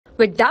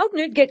With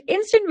Doubtnut, get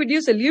instant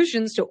video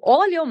solutions to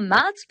all your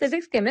maths,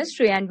 physics,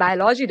 chemistry, and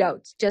biology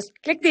doubts. Just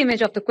click the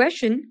image of the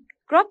question,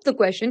 crop the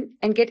question,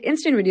 and get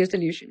instant video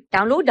solution.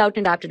 Download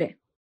Doubtnut app today.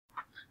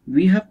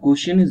 We have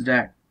question is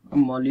that a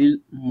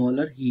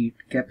molar heat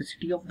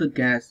capacity of the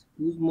gas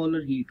whose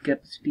molar heat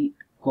capacity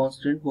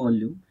constant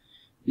volume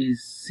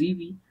is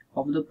Cv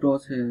of the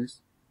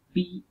process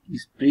P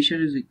is pressure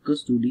is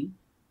equals to the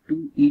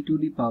 2e to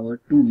the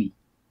power 2v.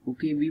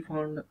 Okay, we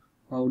found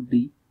out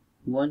the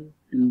 1,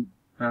 2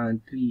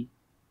 and 3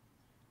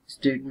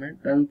 statement,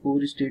 and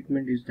 4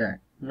 statement is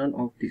that none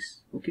of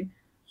this. Okay,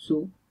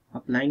 so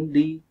applying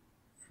the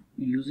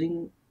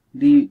using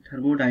the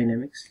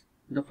thermodynamics,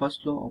 the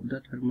first law of the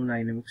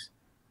thermodynamics,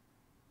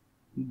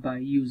 by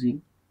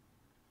using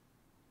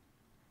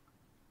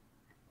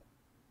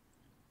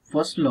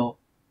first law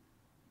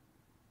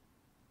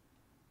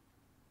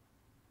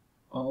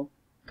of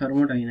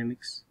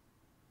thermodynamics,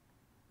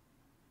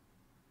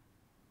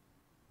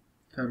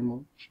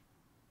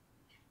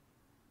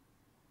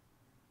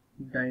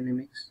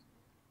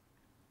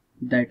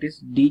 that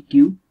is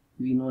dq.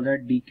 We know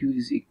that dq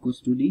is equals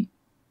to the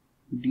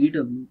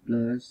dw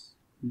plus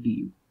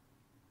du.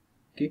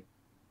 Okay,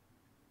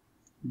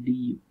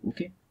 du.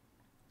 Okay,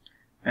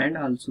 and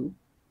also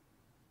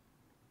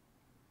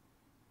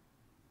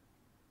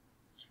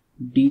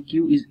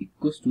dq is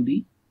equals to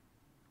the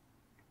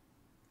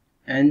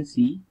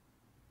nc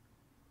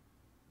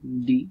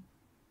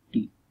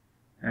dt,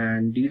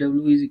 and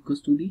dw is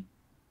equals to the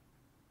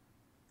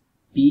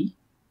p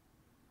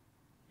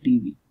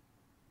dv,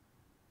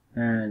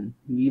 and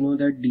we know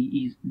that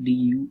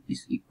du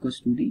is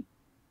equals to the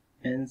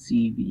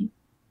ncv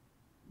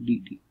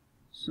dt.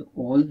 So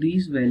all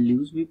these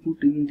values we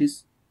put in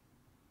this.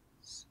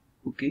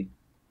 Okay,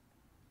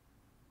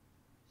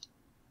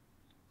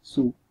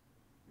 so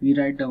we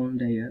write down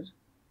there.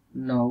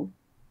 Now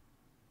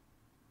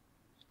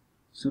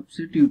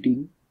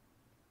substituting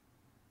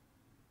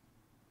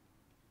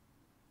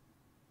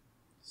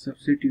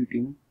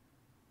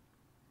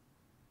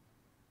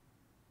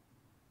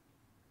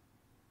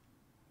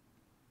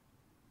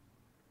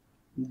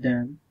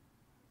them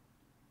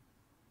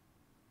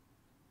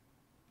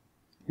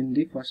in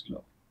the first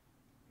law,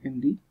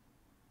 in the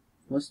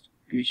first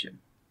equation.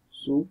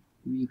 So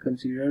we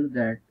consider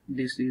that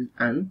this is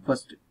an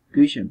first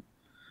equation,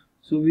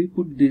 so we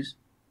put this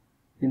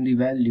in the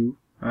value,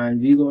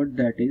 and we got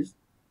that is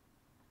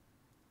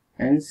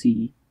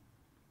nc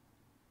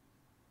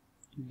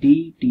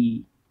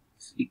dt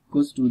is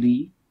equals to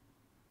the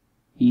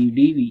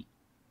edv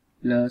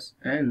plus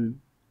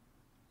n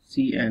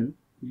cn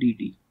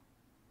dt.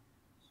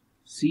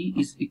 C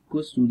is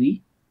equals to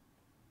the,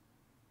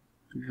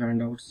 we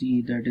find out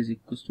C, that is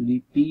equals to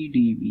the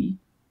pdv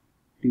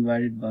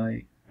divided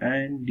by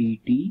n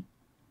dt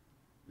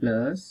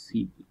plus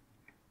cp.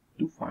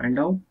 To find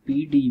out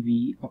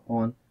pdv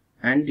upon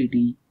n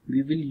dt,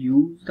 we will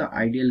use the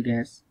ideal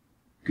gas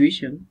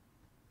equation.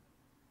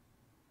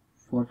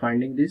 For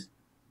finding this,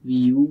 we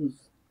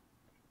use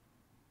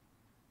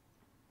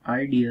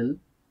ideal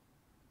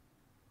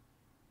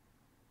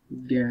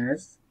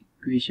gas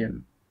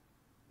equation,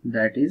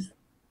 that is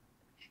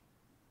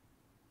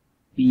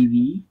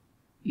PV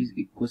is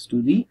equals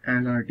to the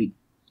nRT.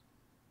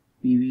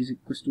 PV is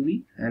equals to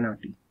the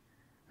nRT,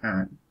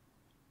 and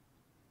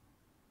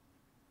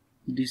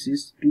this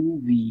is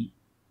 2V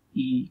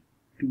e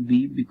to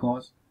V,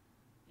 because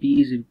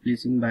P is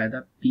replacing by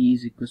the P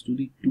is equals to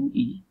the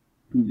 2E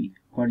to V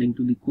according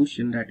to the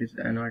question, that is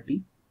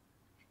nRT.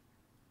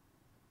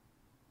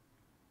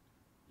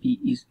 P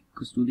is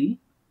equals to the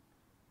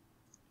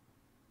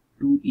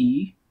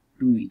 2E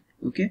to V.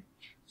 Okay,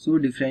 so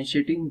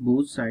differentiating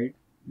both sides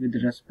with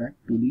respect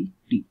to the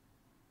t.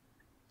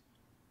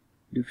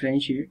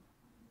 Differentiate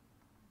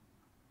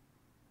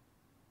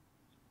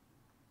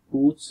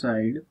both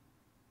sides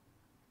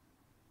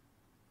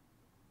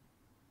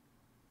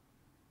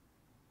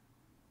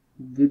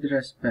with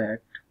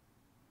respect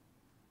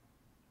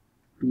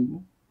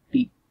to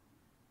t.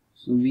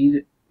 So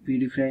we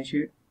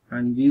differentiate,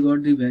 and we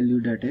got the value,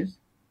 that is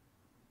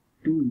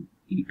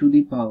 2e to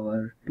the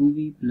power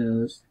 2v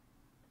plus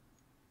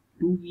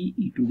 2v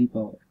e to the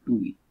power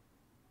 2v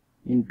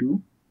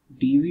into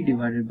dv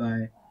divided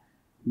by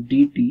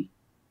dt,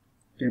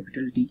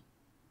 capital T,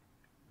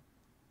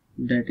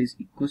 that is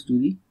equals to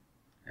the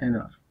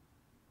nr.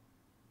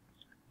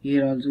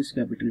 Here also is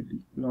capital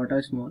T, not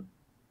a small.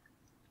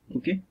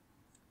 Okay,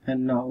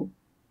 and now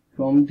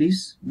from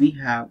this we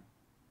have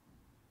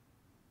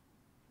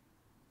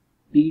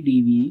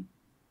pdv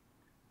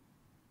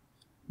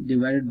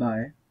divided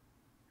by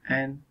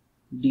n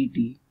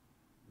dt,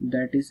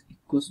 that is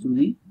equals to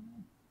the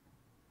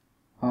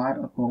r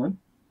upon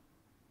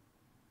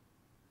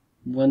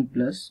 1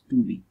 plus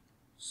 2b.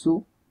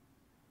 So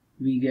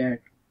we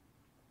get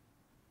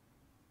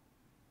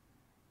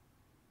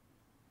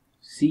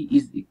C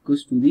is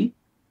equals to the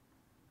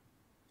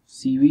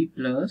Cv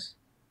plus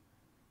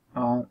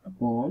r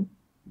upon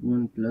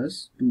 1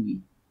 plus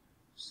 2v.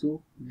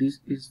 So this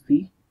is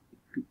the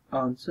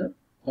answer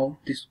of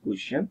this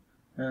question,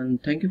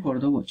 and thank you for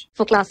the watching.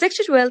 For class 6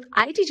 to 12,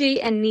 IIT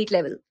JEE and NEET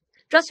level.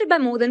 Trusted by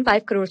more than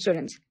 5 crore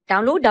students.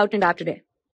 Download Doubtnut app today.